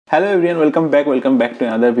Hello everyone, welcome back to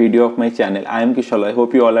another video of my channel. I am Kishore. I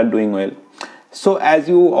hope you all are doing well. So as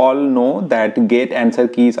you all know that GATE answer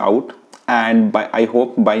key is out, and I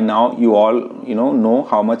hope by now you all know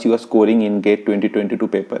how much you are scoring in GATE 2022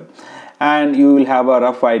 paper, and you will have a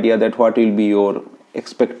rough idea that what will be your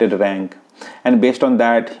expected rank, and based on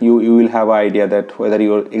that you will have an idea that whether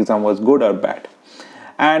your exam was good or bad.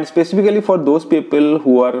 And specifically for those people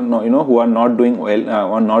who are not doing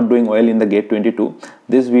well in the Gate 22,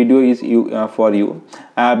 this video is for you,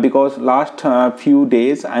 because last few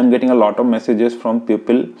days I am getting a lot of messages from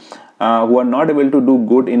people who are not able to do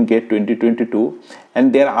good in Gate 2022,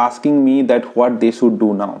 and they are asking me that what they should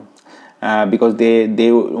do now, because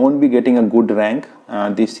they won't be getting a good rank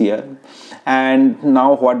this year, and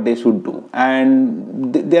now what they should do.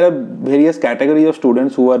 And there are various categories of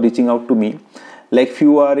students who are reaching out to me. Like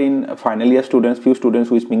few are in final year students, few students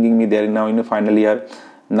who is pinging me, they are now in the final year.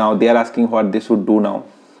 Now they are asking what they should do now.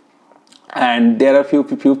 And there are few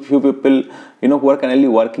people who are currently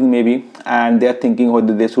working maybe, and they are thinking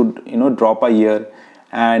whether they should drop a year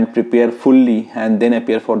and prepare fully and then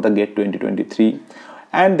appear for the Gate 2023.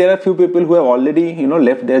 And there are few people who have already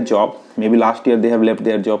left their job. Maybe last year they have left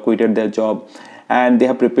their job, quitted their job, and they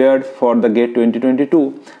have prepared for the Gate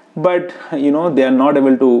 2022, but they are not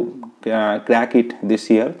able to crack it this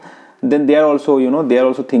year. Then they are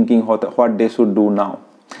also thinking what they should do now.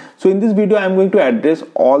 So in this video I am going to address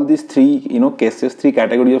all these three cases, three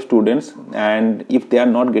categories of students, and if they are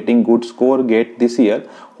not getting good score Gate this year,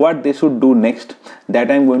 what they should do next,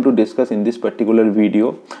 that I am going to discuss in this particular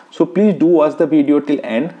video. So please do watch the video till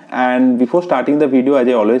end. And before starting the video, as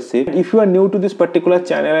I always say, if you are new to this particular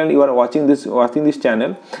channel and you are watching this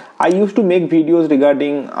channel, I used to make videos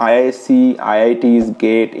regarding IISc, IITs,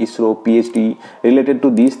 GATE, ISRO, PhD related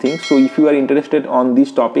to these things. So if you are interested on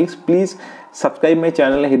these topics, please subscribe my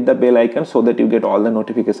channel and hit the bell icon so that you get all the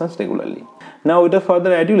notifications regularly. Now without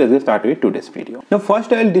further ado, let's get started with today's video. Now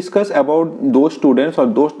first I will discuss about those students or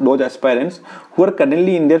those aspirants who are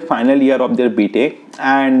currently in their final year of their BTech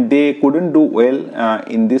and they couldn't do well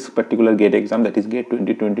in this particular GATE exam, that is GATE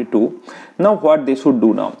 2022. Now what they should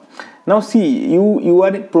do now. Now see, you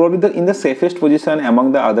are probably in the safest position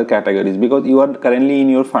among the other categories, because you are currently in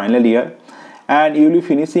your final year and you will be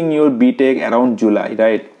finishing your BTech around July,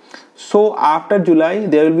 right? So after July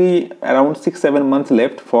there will be around 6-7 months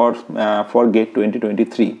left for Gate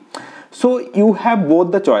 2023. So you have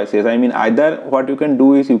both the choices. I mean, either what you can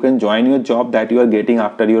do is you can join your job that you are getting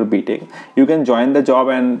after your BTech. You can join the job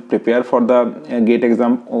and prepare for the GATE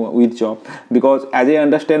exam with job, because as I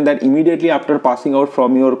understand that immediately after passing out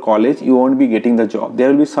from your college you won't be getting the job. There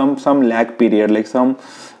will be some lag period, like some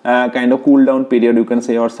kind of cool down period you can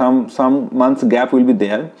say, or some months gap will be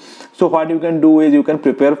there. So what you can do is you can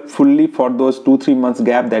prepare fully for those 2-3 months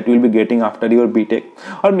gap that you will be getting after your BTech,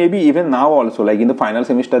 or maybe even now also, like in the final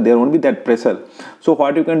semester there won't be that pressure. So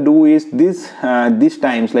what you can do is these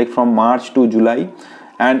times, like from March to July,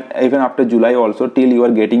 and even after July also till you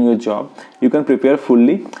are getting your job, you can prepare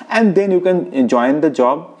fully, and then you can join the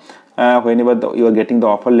job whenever you are getting the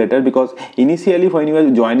offer letter. Because initially when you are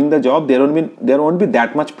joining the job, there won't be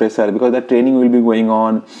that much pressure, because the training will be going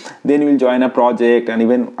on. Then you will join a project, and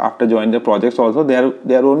even after joining the projects also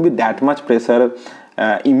there won't be that much pressure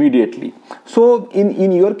immediately. So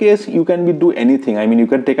in your case you can do anything. I mean, you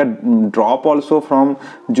can take a drop also from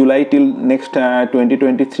July till next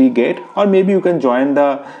 2023 Gate, or maybe you can join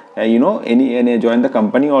the join the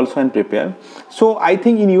company also and prepare. So I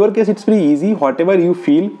think in your case it's very easy. Whatever you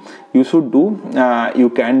feel you should do, you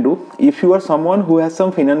can do. If you are someone who has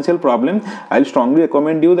some financial problem, I'll strongly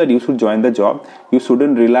recommend you that you should join the job. You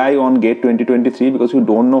shouldn't rely on Gate 2023, because you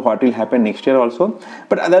don't know what will happen next year also.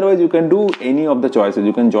 But otherwise you can do any of the choices.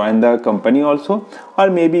 You can join the company also, or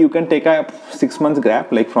maybe you can take a 6 months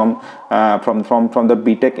gap, like from the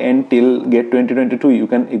BTech end till Gate 2022. You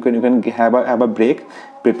can have a break,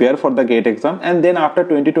 prepare for the GATE exam, and then after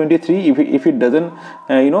 2023, if it doesn't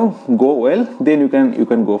go well, then you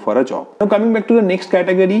can go for a job. Now coming back to the next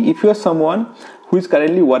category, if you are someone who is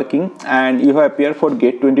currently working and you have appeared for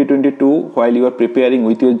Gate 2022 while you are preparing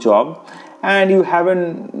with your job, and you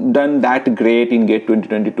haven't done that great in Gate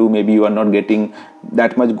 2022, maybe you are not getting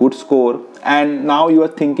that much good score, and now you are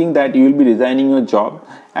thinking that you will be resigning your job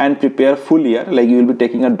and prepare full year, like you will be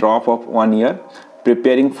taking a drop of 1 year,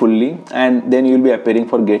 preparing fully, and then you will be appearing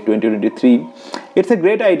for Gate 2023. It's a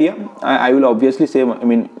great idea. I will obviously say, I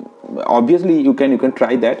mean, obviously you can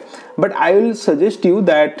try that, but I will suggest you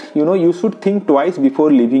that you should think twice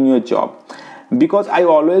before leaving your job, because I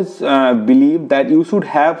always believe that you should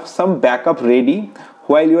have some backup ready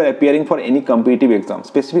while you are appearing for any competitive exam,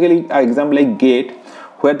 specifically an exam like GATE,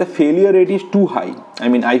 where the failure rate is too high. I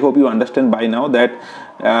mean, I hope you understand by now that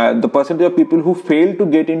the percentage of people who fail to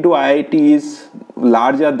get into IIT is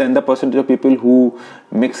larger than the percentage of people who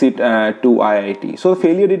makes it to IIT. So the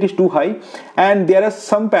failure rate is too high, and there are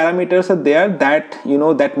some parameters there that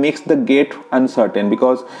that makes the GATE uncertain,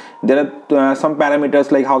 because there are some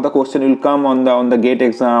parameters like how the question will come on the GATE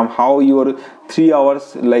exam, how your 3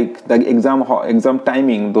 hours, like the exam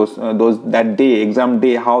timing, those that day, exam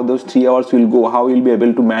day, how those 3 hours will go, how you'll be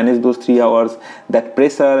able to manage those 3 hours, that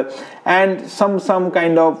pressure, and some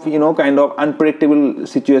kind of unpredictable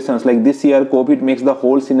situations. Like this year COVID makes the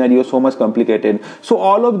whole scenario so much complicated. So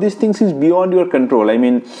all of these things is beyond your control. I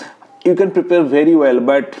mean, you can prepare very well,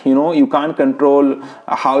 but you can't control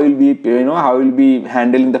how you'll be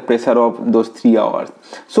handling the pressure of those 3 hours.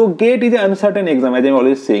 So GATE is an uncertain exam, as I'm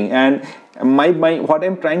always saying, and my what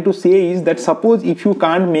I'm trying to say is that suppose if you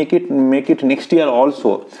can't make it next year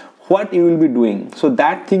also, what you will be doing. So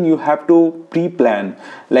that thing you have to pre-plan.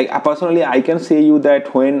 Like personally, I can say you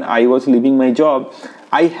that when I was leaving my job,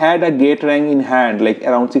 I had a GATE rank in hand, like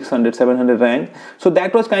around 600-700 rank. So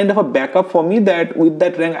that was kind of a backup for me, that with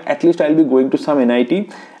that rank at least I'll be going to some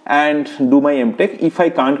NIT and do my MTech if I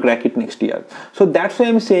can't crack it next year. So that's why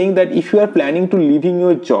I'm saying that if you are planning to leaving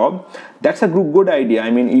your job, that's a good idea.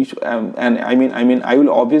 I mean, I will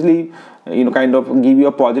obviously kind of give you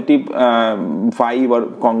a positive vibe or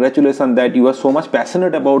congratulations that you are so much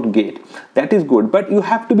passionate about GATE. That is good, but you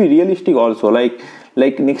have to be realistic also.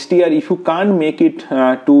 Like next year, if you can't make it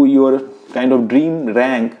to your kind of dream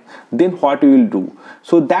rank, then what you will do?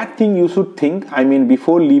 So that thing you should think. I mean,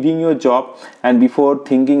 before leaving your job and before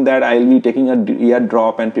thinking that I will be taking a year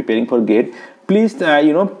drop and preparing for GATE, please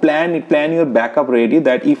plan your backup ready,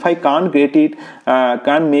 that if I can't get it,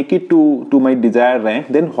 can't make it to my desired rank,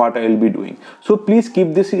 then what I will be doing. So please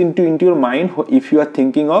keep this into your mind if you are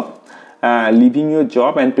thinking of leaving your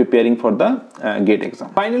job and preparing for the GATE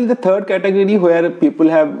exam. Finally, the third category, where people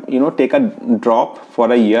have take a drop for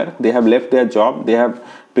a year, they have left their job, they have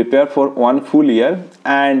prepared for 1 full year,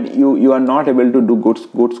 and you are not able to do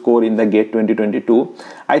good score in the GATE 2022.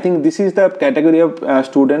 I think this is the category of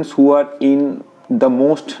students who are in the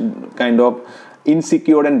most kind of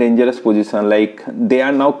insecure and dangerous position. Like they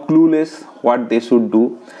are now clueless what they should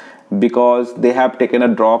do, because they have taken a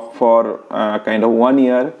drop for kind of 1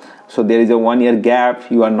 year. So there is a 1 year gap.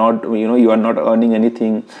 You are not earning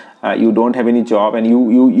anything. You don't have any job, and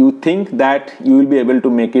you think that you will be able to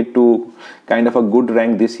make it to kind of a good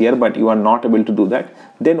rank this year, but you are not able to do that.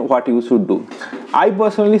 Then what you should do? I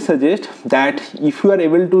personally suggest that if you are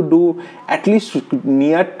able to do at least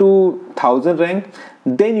near to 1000 rank,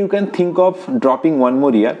 then you can think of dropping 1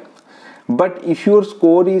 more year. But if your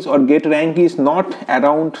score is or GATE rank is not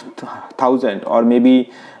around 1000, or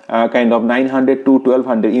maybe kind of 900 to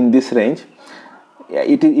 1200 in this range,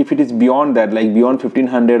 if it is beyond that, like beyond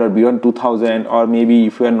 1500 or beyond 2000, or maybe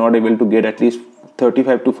if you are not able to get at least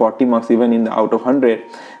 35 to 40 marks even in the out of 100,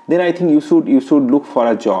 then I think you should look for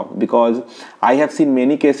a job. Because I have seen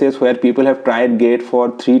many cases where people have tried GATE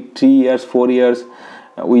for 3 years, 4 years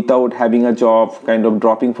without having a job, kind of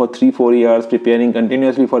dropping for 3-4 years, preparing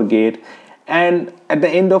continuously for GATE, and at the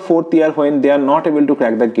end of 4th year, when they are not able to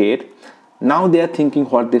crack the GATE, now they are thinking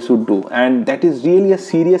what they should do. And that is really a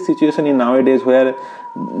serious situation in nowadays, where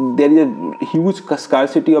there is a huge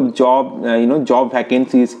scarcity of job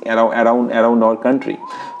vacancies around our country.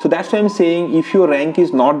 So that's why I'm saying, if your rank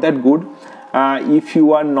is not that good, if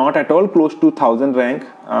you are not at all close to 1000 rank,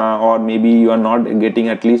 or maybe you are not getting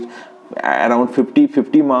at least around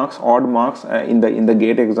 50 marks, odd marks in the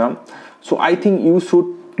GATE exam, so I think you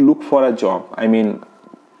should look for a job. I mean,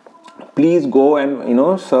 please go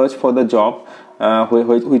and search for the job,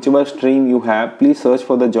 whichever stream you have. Please search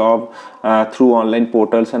for the job through online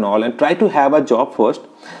portals and all, and try to have a job first,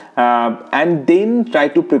 and then try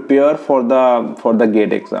to prepare for the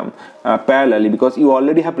GATE exam parallelly, because you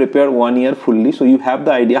already have prepared 1 year fully, so you have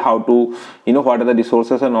the idea how to what are the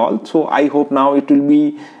resources and all. So I hope now it will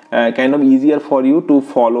be kind of easier for you to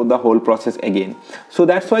follow the whole process again. So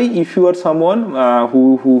that's why, if you are someone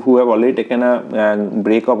who have already taken a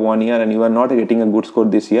break of 1 year and you are not getting a good score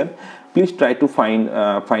this year, please try to find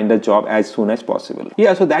a job as soon as possible.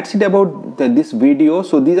 Yeah, so that's it about this video.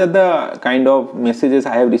 So these are the kind of messages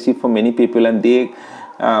I have received from many people, and they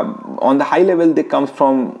on the high level they comes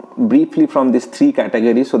from briefly from these 3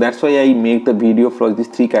 categories. So that's why I make the video for these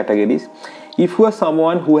 3 categories. If you are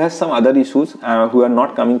someone who has some other issues, who are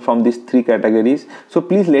not coming from these three categories, so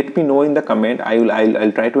please let me know in the comment.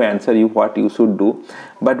 I'll try to answer you what you should do.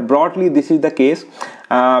 But broadly, this is the case.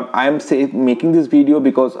 I am making this video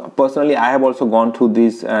because personally I have also gone through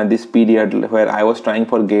this period where I was trying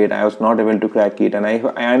for GATE. I was not able to crack it, and I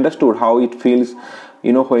understood how it feels,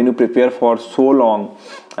 you know, when you prepare for so long,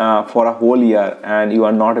 for a whole year, and you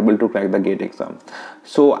are not able to crack the GATE exam.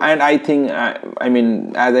 So, and I think, I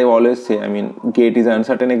mean, as I always say, I mean, GATE is an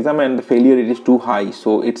uncertain exam and the failure rate is too high.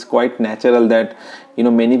 So it's quite natural that, you know,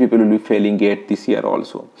 many people will be failing GATE this year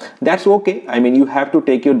also. That's okay. I mean, you have to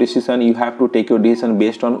take your decision. You have to take your decision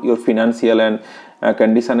based on your financial and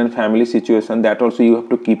condition and family situation. That also you have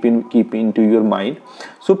to keep into your mind.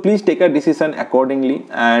 So please take a decision accordingly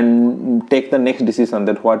and take the next decision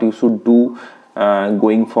that what you should do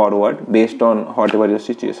going forward based on whatever your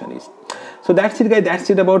situation is. So that's it, guys. That's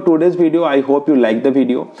it about today's video. I hope you like the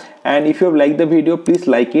video, and if you have liked the video, please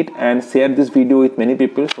like it and share this video with many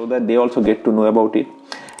people so that they also get to know about it.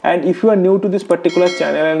 And if you are new to this particular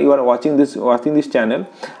channel and you are watching this channel,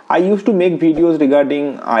 I used to make videos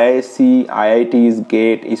regarding IISc, IITs,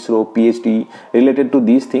 GATE, ISRO, PhD related to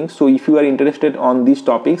these things. So if you are interested on these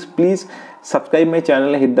topics, please subscribe my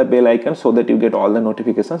channel and hit the bell icon so that you get all the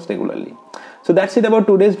notifications regularly. So that's it about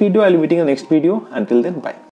today's video. I'll be meeting in the next video. Until then, bye.